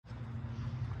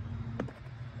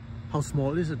How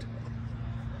small is it?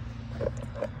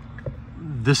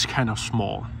 This kind of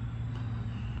small.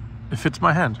 It fits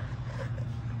my hand,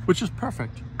 which is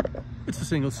perfect. It's a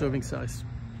single serving size.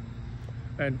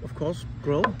 And of course,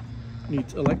 grill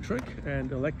needs electric,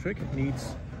 and electric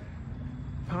needs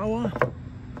power.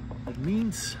 That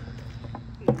means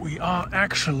we are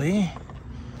actually,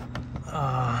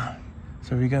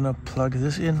 so we're gonna plug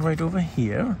this in right over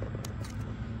here,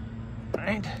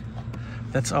 right?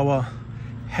 That's our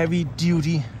heavy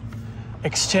duty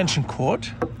extension cord.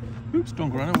 Oops,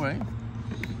 don't run away.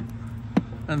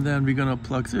 And then we're gonna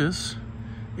plug this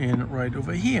in right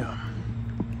over here.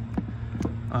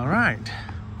 All right.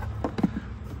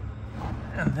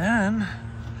 And then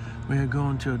we're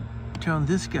going to turn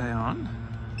this guy on.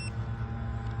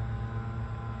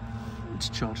 It's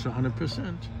charged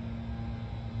 100%.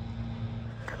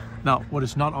 Now, what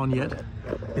is not on yet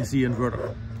is the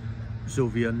inverter. So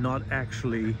we are not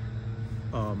actually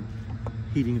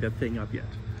heating that thing up yet.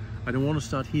 I don't want to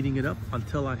start heating it up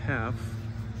until I have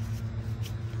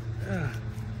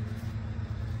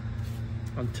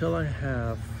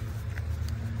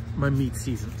my meat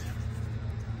seasoned.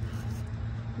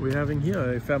 We're having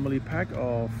here a family pack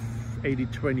of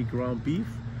 80-20 ground beef,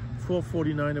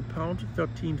 $4.49 a pound,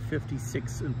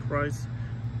 $13.56 in price,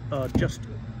 just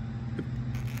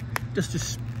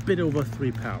a bit over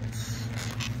 3 pounds.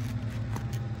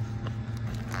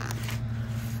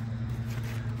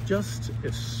 Just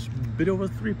a bit over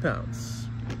 3 pounds.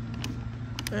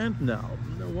 And now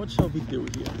what shall we do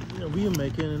here? We are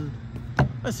making,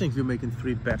 I think we're making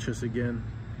 3 batches again.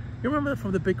 You remember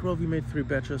from the big grill we made 3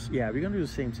 batches? Yeah, we're gonna do the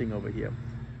same thing over here.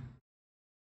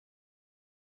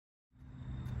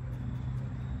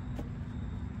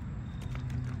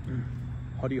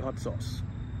 Hot sauce.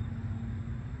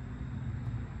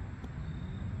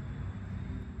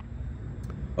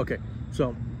 Okay,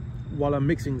 so while I'm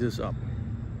mixing this up,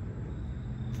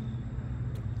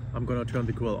 I'm gonna turn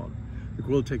the grill on. The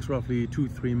grill takes roughly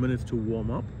 2-3 minutes to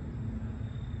warm up,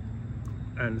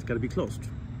 and it's gotta be closed.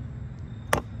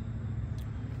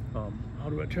 How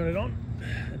do I turn it on?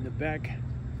 In the back,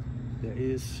 there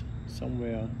is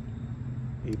somewhere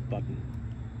a button.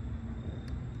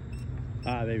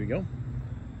 Ah, there we go.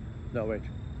 No, wait.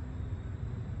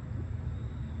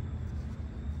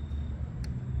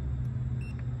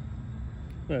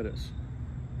 There it is.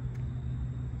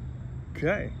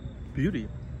 Okay, beauty.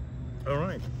 All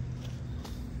right.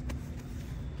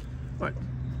 Right.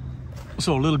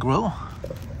 So little grill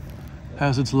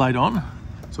has its light on,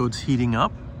 so it's heating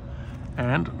up,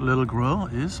 and little grill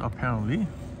is apparently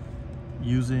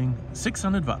using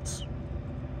 600 watts.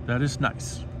 That is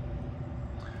nice.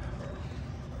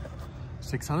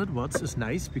 600 watts is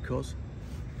nice because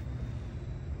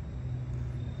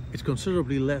it's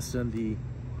considerably less than the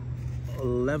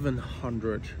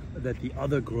 1100 that the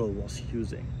other grill was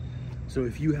using. So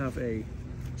if you have a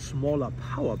smaller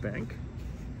power bank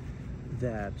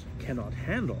that cannot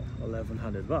handle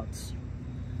 1100 watts,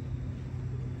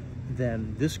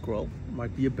 then this grill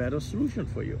might be a better solution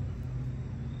for you.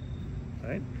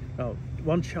 Right? Now,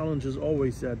 one challenge is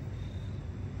always that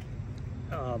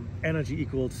energy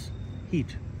equals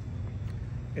heat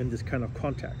in this kind of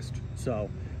context. So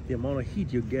the amount of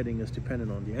heat you're getting is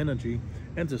dependent on the energy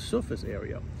and the surface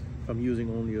area. If I'm using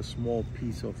only a small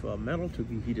piece of metal to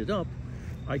be heated up,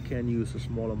 I can use a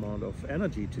small amount of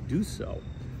energy to do so.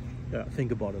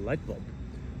 Think about a light bulb.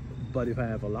 But if I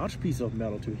have a large piece of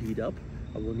metal to heat up,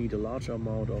 I will need a large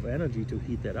amount of energy to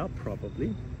heat that up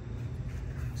probably.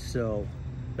 So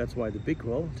that's why the big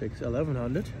grill takes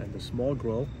 1100 and the small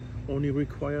grill only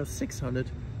requires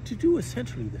 600 to do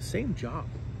essentially the same job.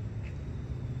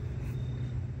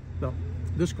 Now,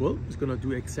 this grill is going to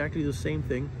do exactly the same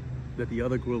thing that the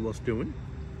other grill was doing.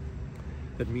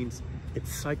 That means it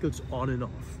cycles on and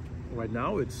off. Right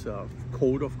now it's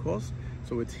cold, of course,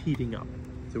 so it's heating up.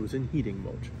 So it's in heating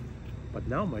mode. But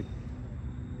now my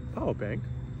power bank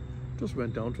just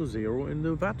went down to 0 in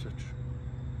the wattage.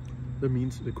 That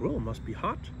means the grill must be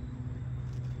hot.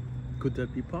 Could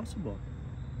that be possible?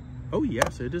 Oh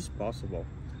yes, it is possible.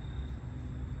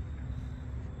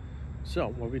 So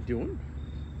what we're doing,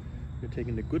 we're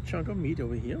taking a good chunk of meat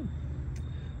over here.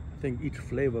 I think each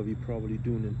flavor we're probably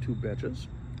doing in 2 batches.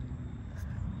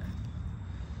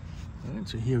 All right,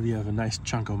 so here we have a nice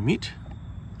chunk of meat.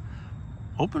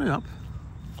 Open it up,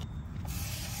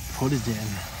 put it in.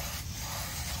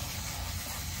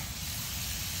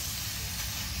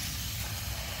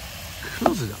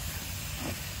 Close it up.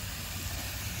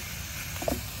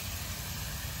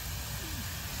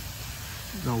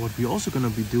 Now what we're also going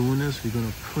to be doing is we're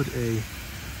going to put a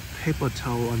paper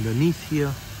towel underneath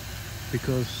here,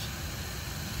 because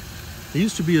There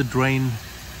used to be a drain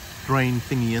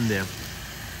thingy in there,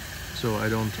 so I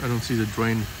don't see the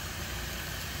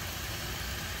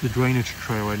drainage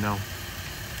tray right now.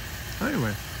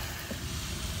 Anyway,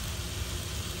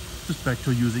 just back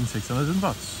to using 600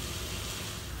 watts.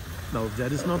 Now, if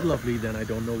that is not lovely, then I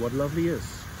don't know what lovely is.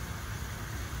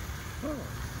 Oh.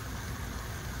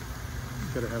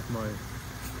 Gotta have my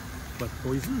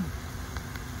poison.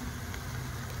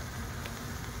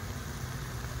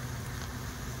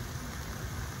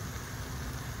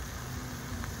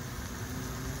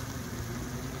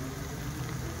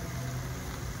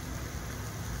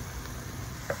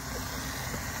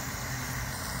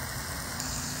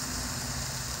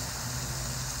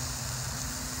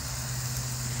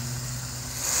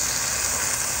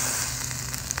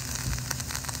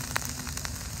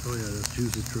 Oh yeah, the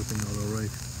juice is dripping out all right.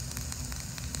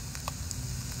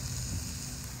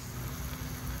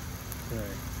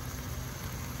 Okay.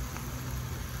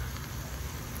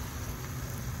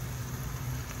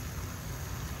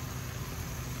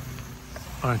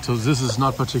 All right, so this is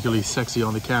not particularly sexy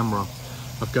on the camera.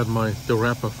 I've got the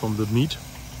wrapper from the meat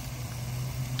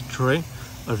tray.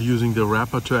 I'm using the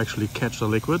wrapper to actually catch the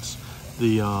liquids.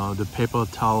 The paper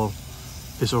towel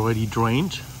is already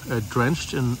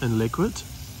drenched in liquid.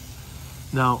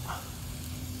 Now,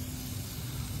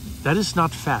 that is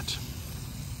not fat.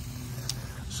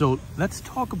 So let's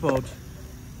talk about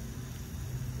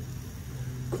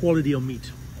quality of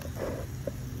meat.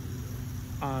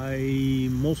 I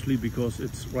mostly, because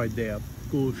it's right there,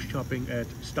 go shopping at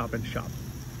Stop and Shop.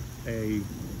 I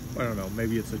don't know,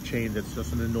 maybe it's a chain that's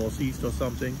just in the Northeast or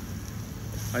something.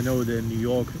 I know they're in New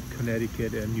York,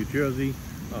 Connecticut, and New Jersey.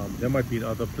 There might be in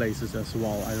other places as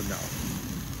well, I don't know.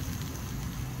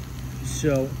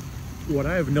 So what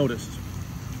I have noticed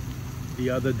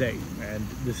the other day, and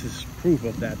this is proof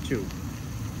of that too,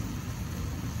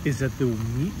 is that the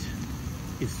meat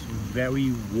is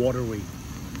very watery.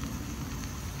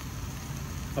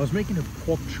 I was making a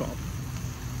pork chop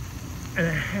and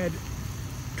I had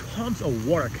tons of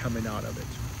water coming out of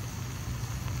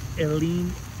it. A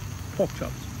lean pork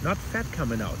chops, not fat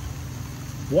coming out,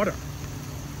 water,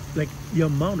 like the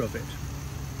amount of it.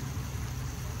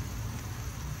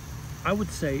 I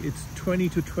would say it's 20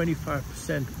 to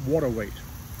 25% water weight,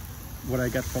 what I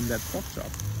got from that pork chop.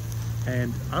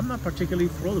 And I'm not particularly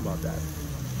thrilled about that.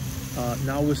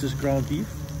 Now with this ground beef,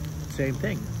 same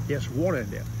thing. There's water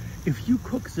in there. If you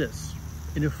cook this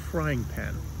in a frying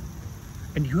pan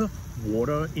and you have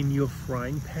water in your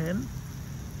frying pan,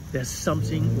 there's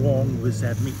something wrong with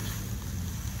that meat.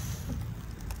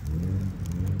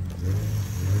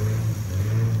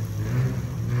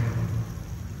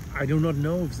 I do not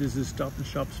know if this is Stop and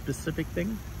Shop specific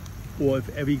thing or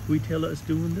if every retailer is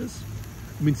doing this.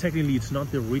 I mean, technically it's not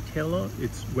the retailer,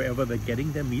 it's wherever they're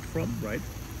getting their meat from, right?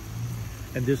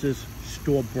 And this is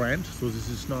store brand, so this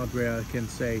is not where I can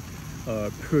say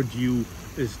Purdue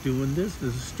is doing this.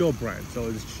 This is store brand, so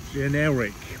it's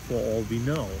generic for all we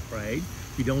know, right?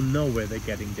 We don't know where they're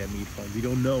getting their meat from. We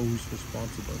don't know who's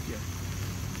responsible here.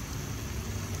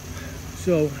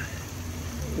 So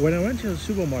when I went to the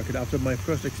supermarket after my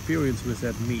first experience with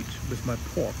that meat, with my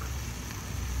pork,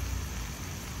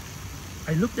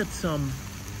 I looked at some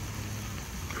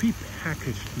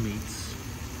pre-packaged meats,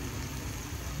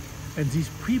 and these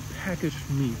pre-packaged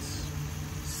meats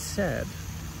said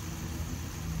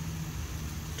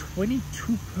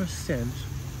 22%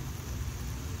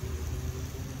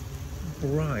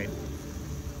 brine.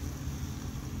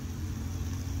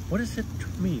 What does it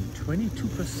mean,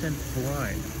 22%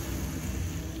 brine?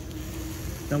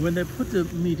 Now, when they put the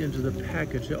meat into the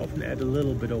package, they often add a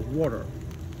little bit of water,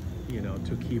 you know,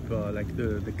 to keep like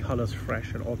the colors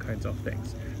fresh and all kinds of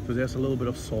things. So there's a little bit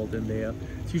of salt in there.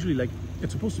 It's usually like,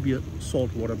 it's supposed to be a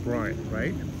saltwater brine,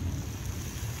 right?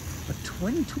 But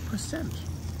 22%.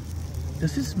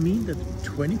 Does this mean that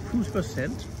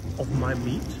 22% of my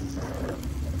meat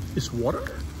is water?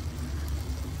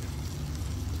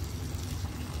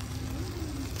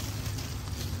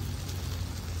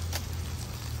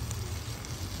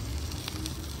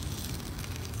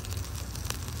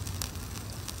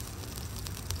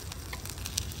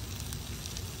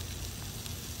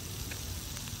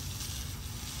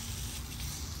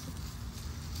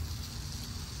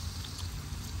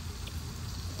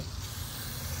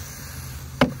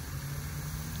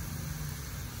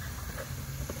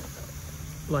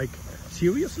 Like,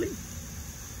 seriously?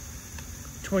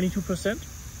 22%?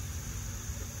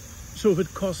 So if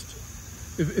it costs,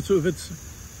 if it's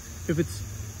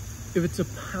a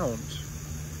pound,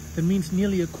 that means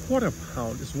nearly a quarter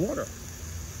pound is water.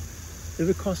 If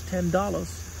it costs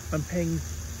 $10, I'm paying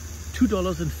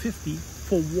 $2.50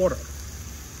 for water.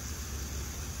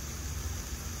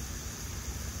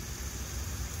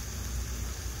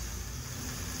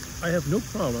 I have no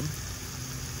problem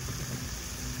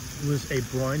with a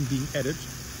brine being added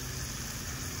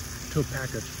to a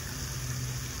package.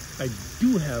 I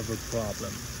do have a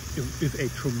problem if a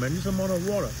tremendous amount of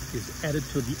water is added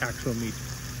to the actual meat.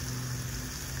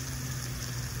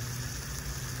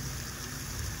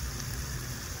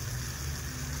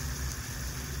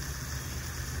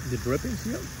 The drippings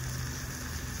here.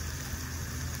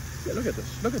 Yeah, look at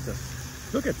this. Look at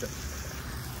this. Look at this.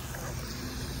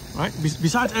 Right?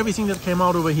 Besides everything that came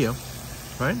out over here,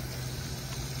 right?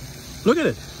 Look at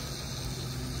it.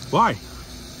 Why?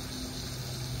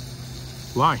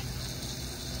 Why?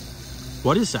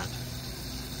 What is that?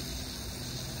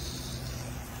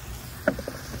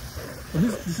 Well,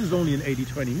 this is only an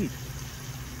 80-20 meat.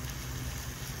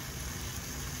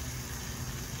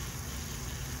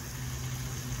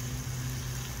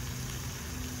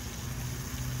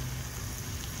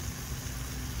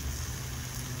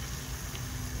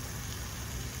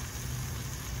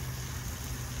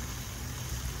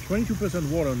 %22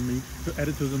 water on meat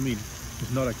added to the meat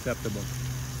is not acceptable.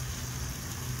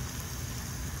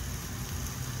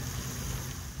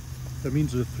 That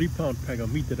means the 3-pound pack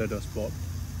of meat that I just bought,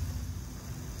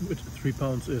 which 3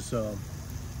 pounds is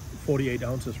 48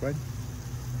 ounces, right?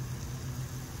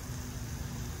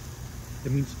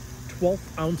 That means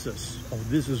 12 ounces of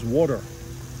this is water.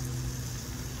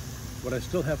 What I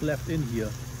still have left in here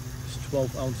is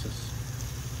 12 ounces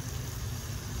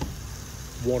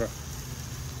water.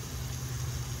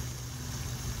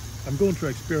 I'm going to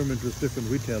experiment with different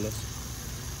retailers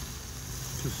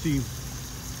to see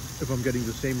if I'm getting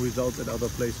the same results at other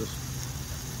places.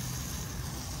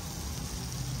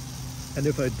 And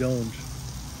if I don't,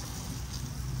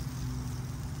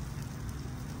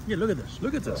 yeah, look at this,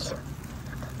 look at this.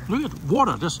 Look at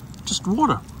water, just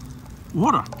water,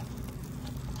 water.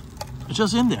 It's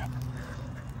just in there.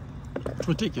 It's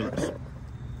ridiculous.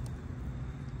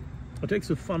 It takes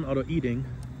the fun out of eating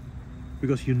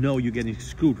because you know you're getting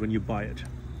screwed when you buy it.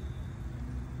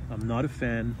 I'm not a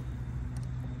fan.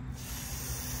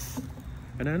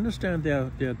 And I understand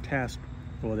they're tasked,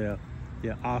 or they're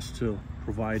asked to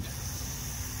provide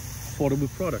affordable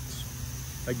products.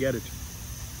 I get it.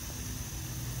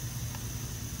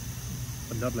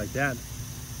 But not like that.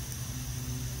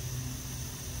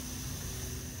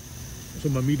 So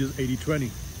my meat is 80-20.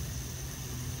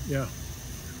 Yeah.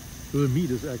 So the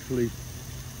meat is actually,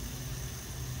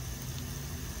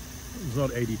 it's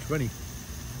not 80-20.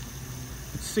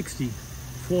 It's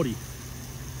 60-40.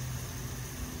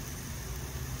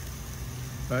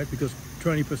 Right? Because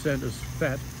 20% is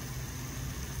fat,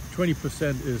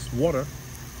 20% is water.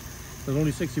 There's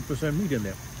only 60% meat in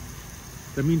there.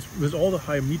 That means with all the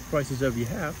high meat prices that we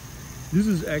have, this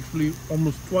is actually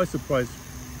almost twice the price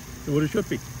of what it should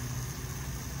be.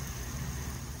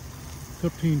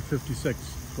 $13.56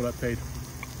 is what I paid.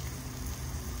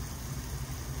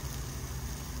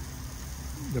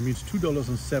 That means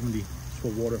 $2.70 for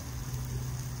water.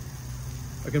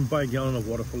 I can buy a gallon of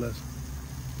water for less.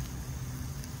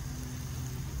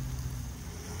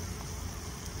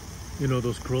 You know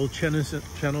those grill channels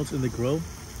in the grill?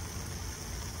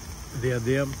 They are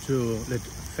there to let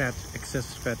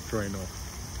excess fat drain off.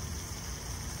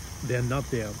 They're not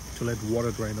there to let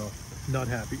water drain off. Not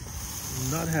happy.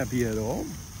 Not happy at all.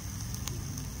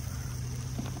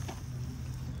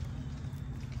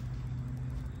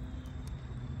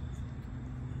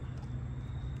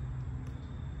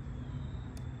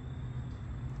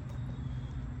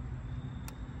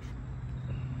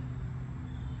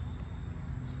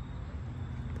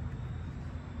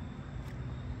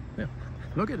 Yeah,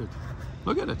 look at it.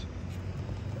 Look at it.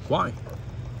 Why?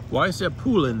 Why is there a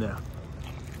pool in there?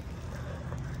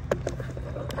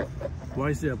 Why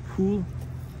is there a pool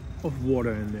of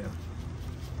water in there?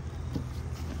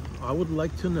 I would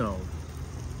like to know.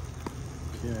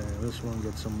 Okay, this one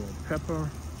got some more pepper.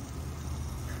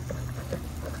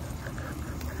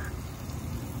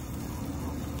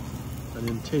 I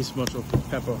didn't taste much of the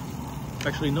pepper.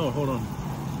 Actually, no, hold on.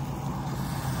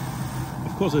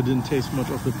 Of course I didn't taste much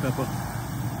of the pepper.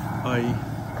 I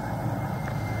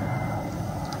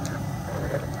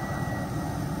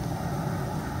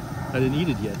didn't eat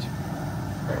it yet.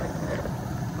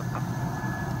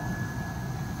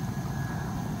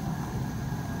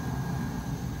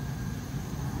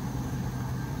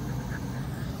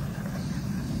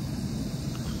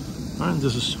 And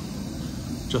this is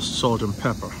just salt and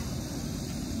pepper.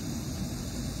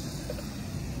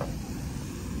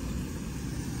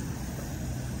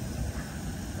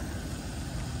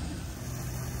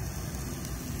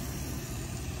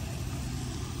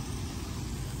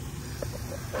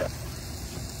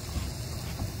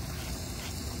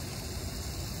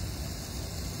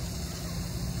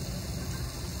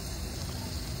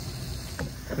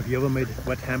 You ever made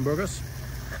wet hamburgers?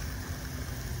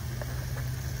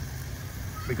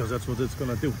 Because that's what it's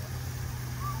gonna do.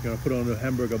 You're gonna put it on a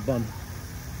hamburger bun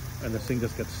and the thing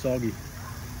just gets soggy.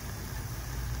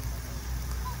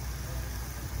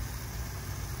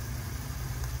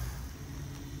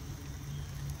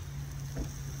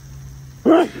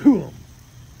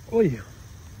 Oh yeah.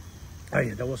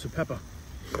 Hey, that was the pepper.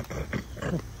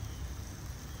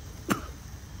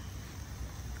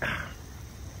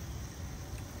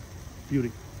 Beauty.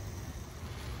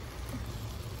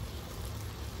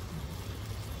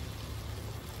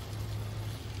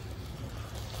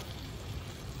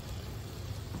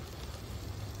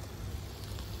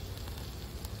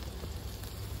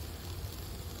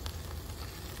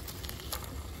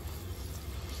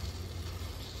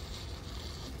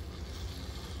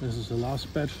 This is the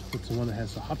last batch. That's the one that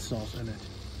has the hot sauce in it.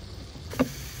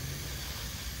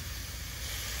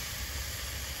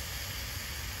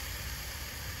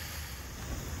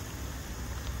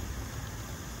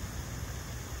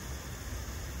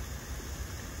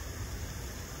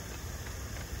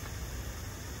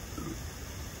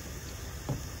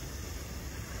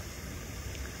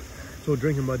 So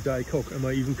drinking my Diet Coke. Am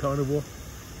I even carnivore?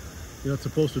 You're not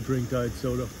supposed to drink diet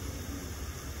soda.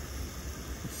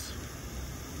 It's,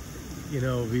 you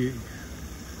know,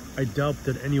 I doubt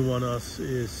that anyone else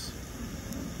is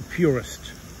a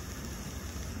purist.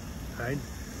 Right?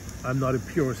 I'm not a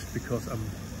purist because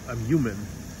I'm human.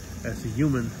 As a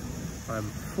human, I'm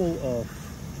full of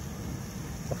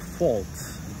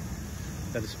faults.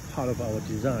 That is part of our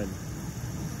design.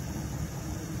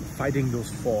 Fighting those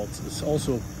faults is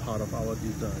also part of our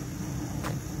design.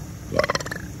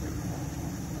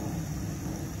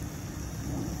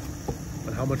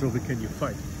 But how much of it can you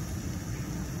fight?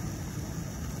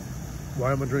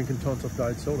 Why am I drinking tons of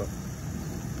diet soda?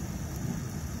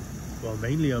 Well,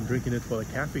 mainly I'm drinking it for the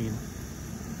caffeine.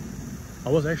 I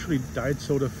was actually diet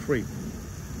soda free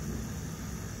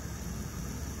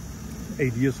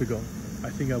 8 years ago.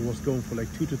 I think I was going for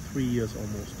like 2 to 3 years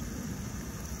almost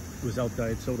without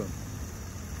diet soda.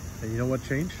 And you know what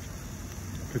changed?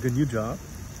 I took a new job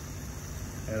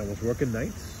and I was working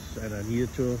nights and I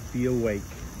needed to be awake.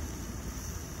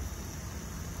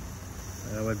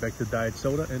 And I went back to diet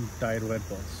soda and diet Red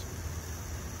Bulls.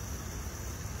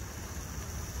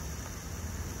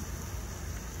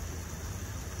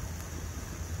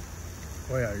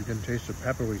 Oh yeah, you can taste the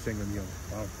peppery thing in you.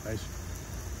 Wow, nice.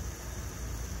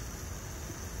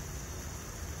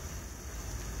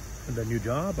 And the new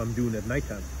job I'm doing at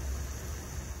nighttime.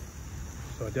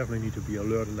 So I definitely need to be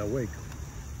alert and awake.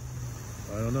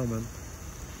 I don't know, man.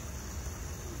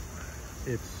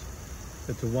 It's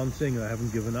the one thing I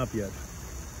haven't given up yet.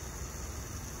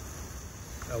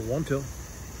 I want to,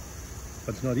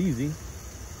 but it's not easy.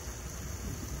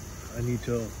 I need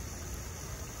to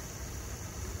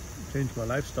change my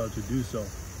lifestyle to do so,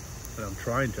 and I'm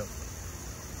trying to.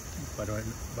 But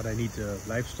I need the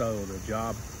lifestyle or the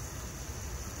job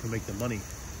to make the money,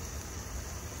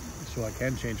 so I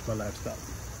can change my lifestyle.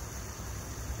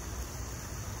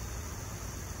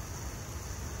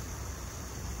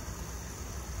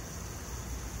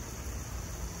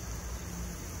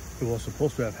 It was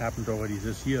supposed to have happened already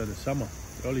this year, the summer,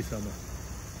 early summer,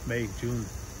 May, June.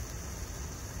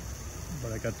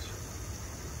 But I got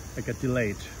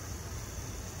delayed.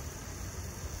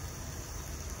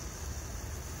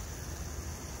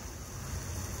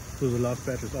 So the last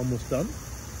batch is almost done.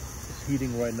 It's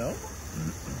heating right now.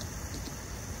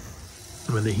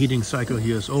 When the heating cycle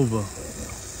here is over,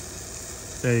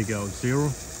 there you go, 0.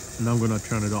 And I'm gonna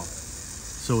turn it off.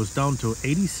 So it's down to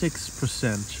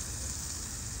 86%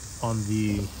 on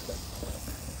the,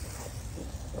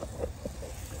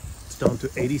 it's down to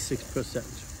 86%.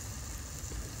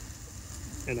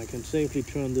 And I can safely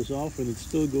turn this off and it's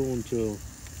still going to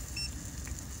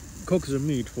cook the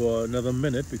meat for another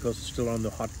minute because it's still on the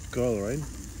hot grill, right?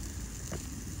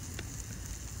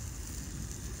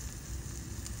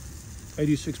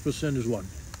 86% is what?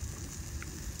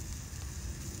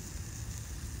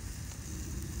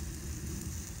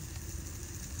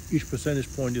 Each percentage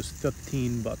point is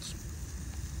 13 watts.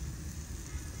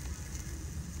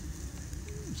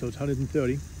 So it's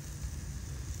 130,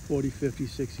 40, 50,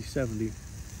 60, 70,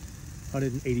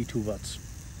 182 watts.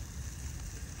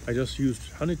 I just used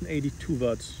 182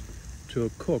 watts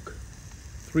to cook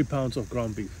 3 pounds of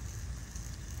ground beef.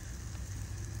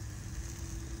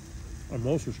 I'm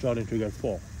also starting to get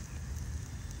full.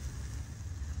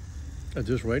 At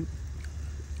this rate,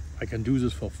 I can do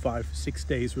this for 5-6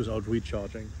 days without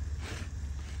recharging.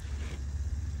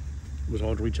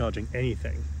 Without recharging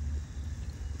anything.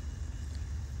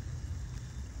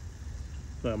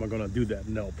 Now, am I gonna do that?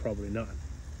 No, probably not.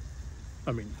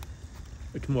 I mean,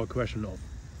 it's more a question of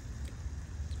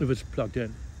if it's plugged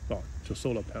in, well, just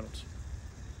solar panels.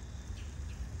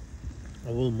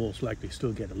 I will most likely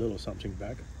still get a little something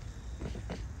back.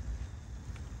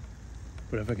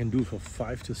 But if I can do it for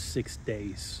 5 to 6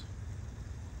 days,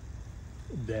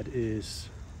 that is,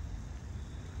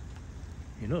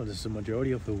 you know, this is the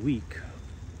majority of a week.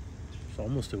 It's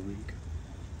almost a week.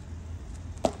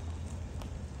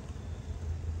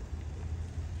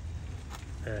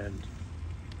 And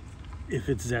if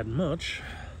it's that much,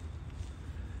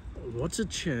 what's the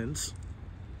chance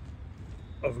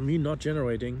of me not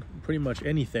generating pretty much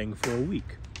anything for a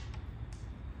week?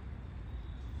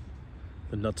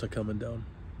 The nuts are coming down.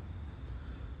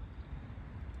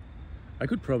 I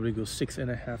could probably go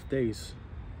 6.5 days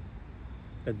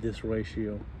at this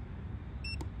ratio.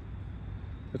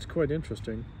 That's quite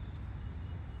interesting.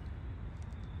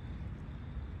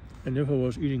 And if I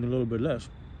was eating a little bit less,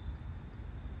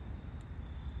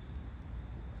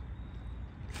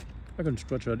 I can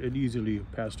stretch out it easily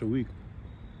past a week.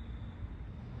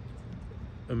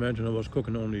 Imagine I was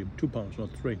cooking only 2 pounds,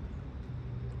 not 3.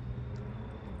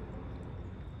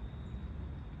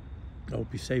 I would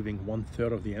be saving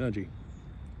 1/3 of the energy.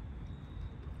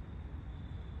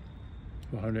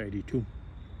 182.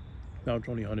 Now it's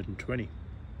only 120.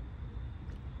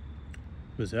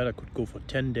 With that I could go for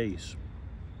 10 days.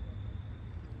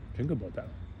 Think about that.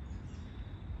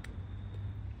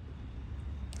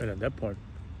 And at that point,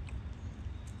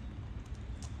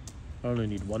 I only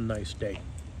need one nice day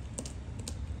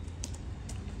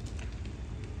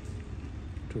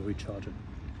to recharge it.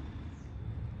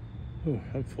 Oh,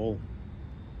 I'm full.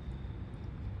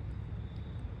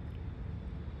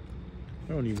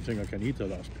 I don't even think I can eat the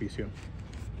last piece here.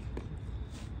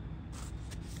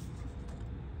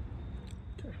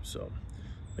 Okay, so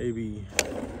maybe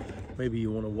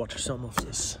you want to watch some of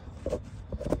this.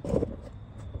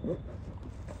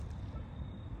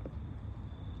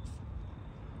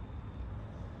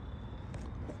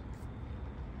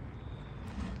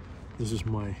 This is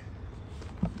my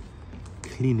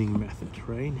cleaning method,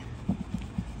 right?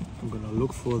 I'm gonna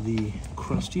look for the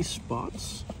crusty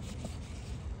spots.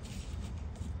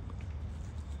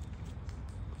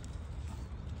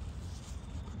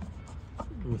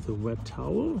 With a wet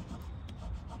towel.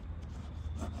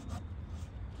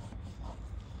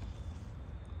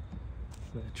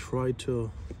 I try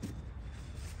to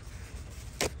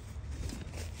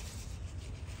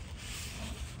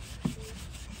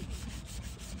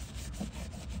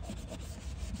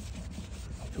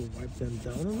wipe them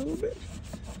down a little bit,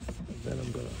 and then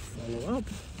I'm gonna follow up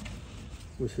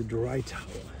with a dry towel.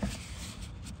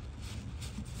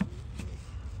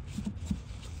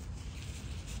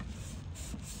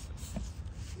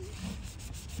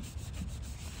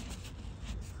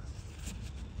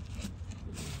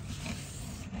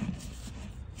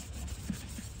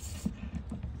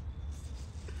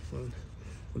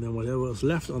 And then whatever is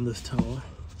left on this towel,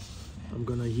 I'm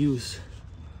gonna use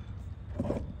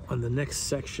on the next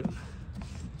section,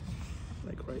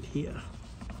 like right here.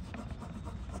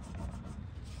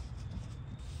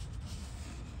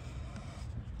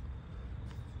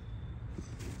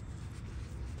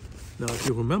 Now, if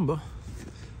you remember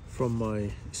from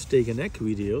my steak and egg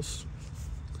videos,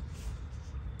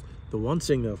 the one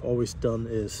thing I've always done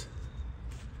is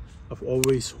I've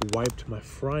always wiped my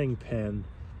frying pan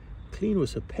clean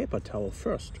with a paper towel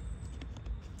first.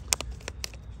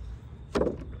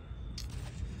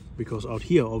 Because out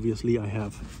here, obviously, I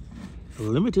have a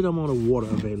limited amount of water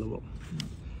available.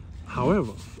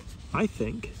 However, I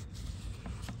think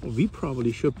we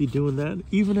probably should be doing that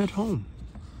even at home.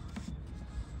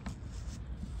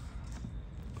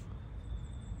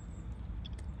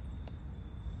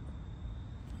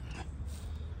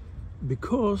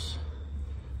 Because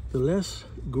the less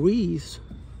grease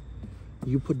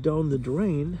you put down the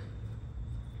drain,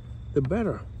 the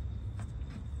better.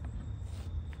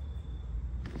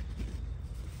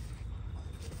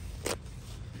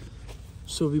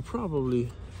 So we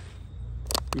probably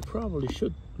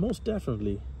should most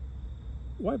definitely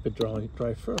wipe it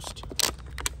dry first.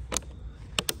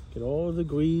 Get all the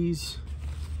grease,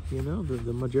 you know,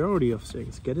 the majority of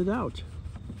things, get it out.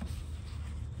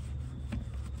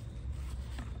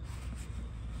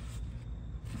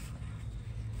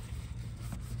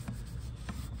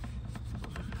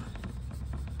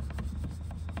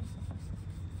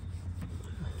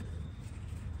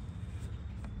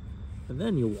 And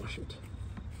then you wash it.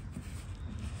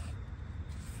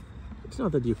 It's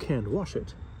not that you can't wash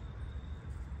it.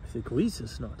 If the grease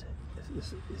is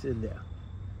in there.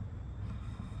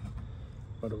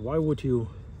 But why would you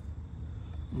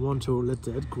want to let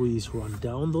that grease run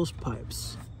down those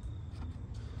pipes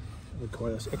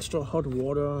requires extra hot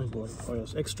water, it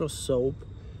requires extra soap,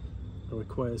 it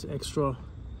requires extra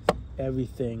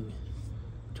everything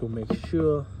to make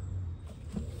sure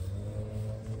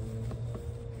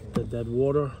that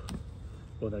water,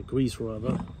 or that grease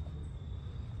rather,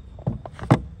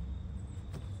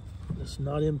 does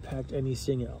not impact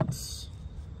anything else.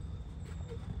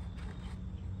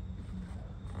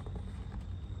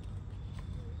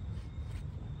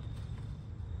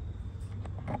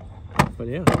 But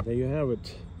yeah, there you have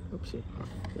it. Oopsie,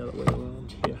 the other way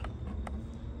around here.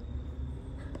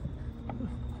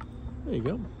 There you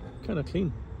go. Kind of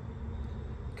clean.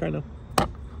 Kind of.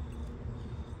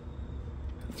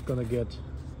 It's gonna get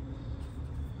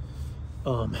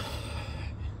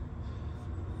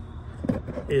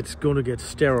it's gonna get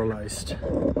sterilized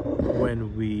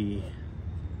when we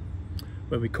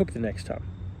cook the next time,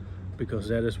 because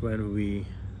that is when we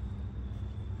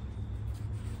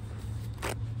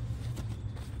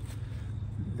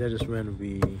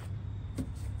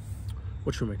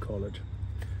what should we call it,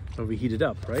 when we heat it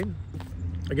up, right?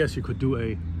 I guess you could do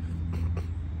a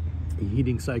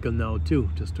heating cycle now too,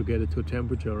 just to get it to a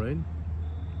temperature, right?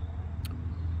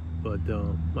 But I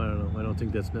don't know, I don't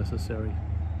think that's necessary.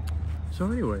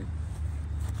 So anyway,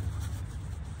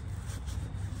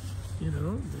 you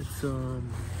know, it's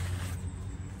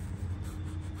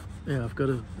yeah, I've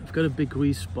got a big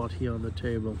grease spot here on the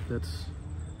table.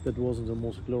 That wasn't the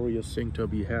most glorious thing to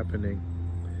be happening,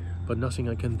 but nothing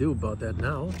I can do about that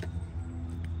now.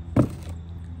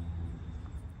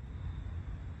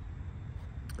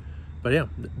 But yeah,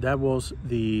 that was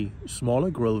the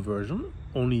smaller grill version,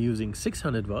 only using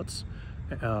 600 watts,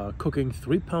 cooking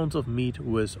 3 pounds of meat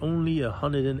with only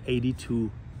 182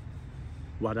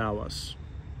 watt hours.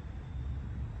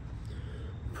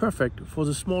 Perfect for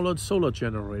the smaller solar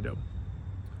generator.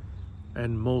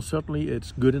 And most certainly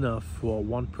it's good enough for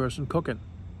one person cooking.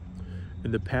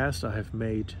 In the past I have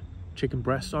made chicken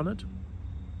breasts on it,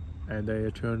 and they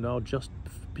turned out just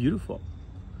beautiful.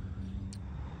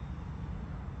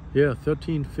 Yeah,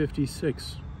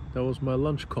 $13.56. That was my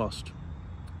lunch cost,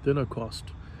 dinner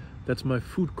cost. That's my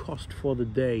food cost for the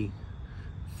day,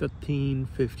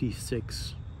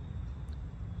 $13.56.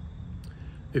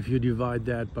 If you divide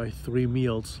that by 3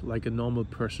 meals like a normal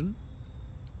person,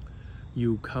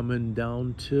 you coming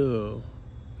down to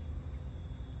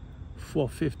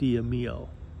 $4.50 a meal.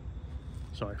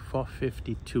 Sorry,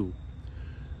 $4.52.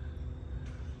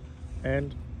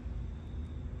 And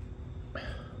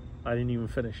I didn't even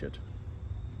finish it.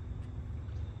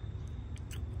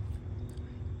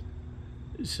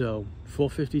 So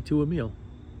 $4.52 a meal.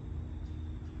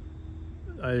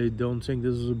 I don't think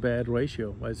this is a bad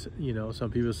ratio. You know,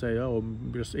 some people say, oh,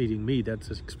 I'm just eating meat, that's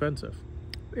expensive.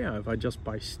 Yeah, if I just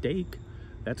buy steak,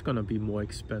 that's gonna be more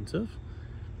expensive.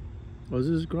 Well, this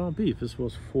is ground beef. This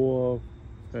was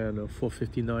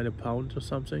 $4.59 a pound or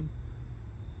something,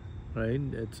 right?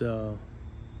 It's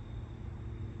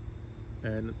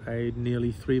and I ate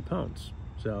nearly 3 pounds,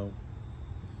 so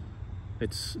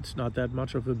it's not that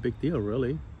much of a big deal,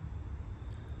 really.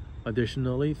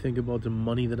 Additionally, think about the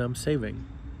money that I'm saving.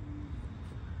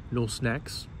 No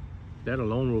snacks. That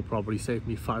alone will probably save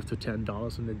me $5 to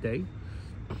 $10 in a day.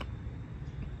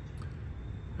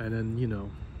 And then, you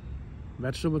know,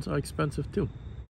 vegetables are expensive too.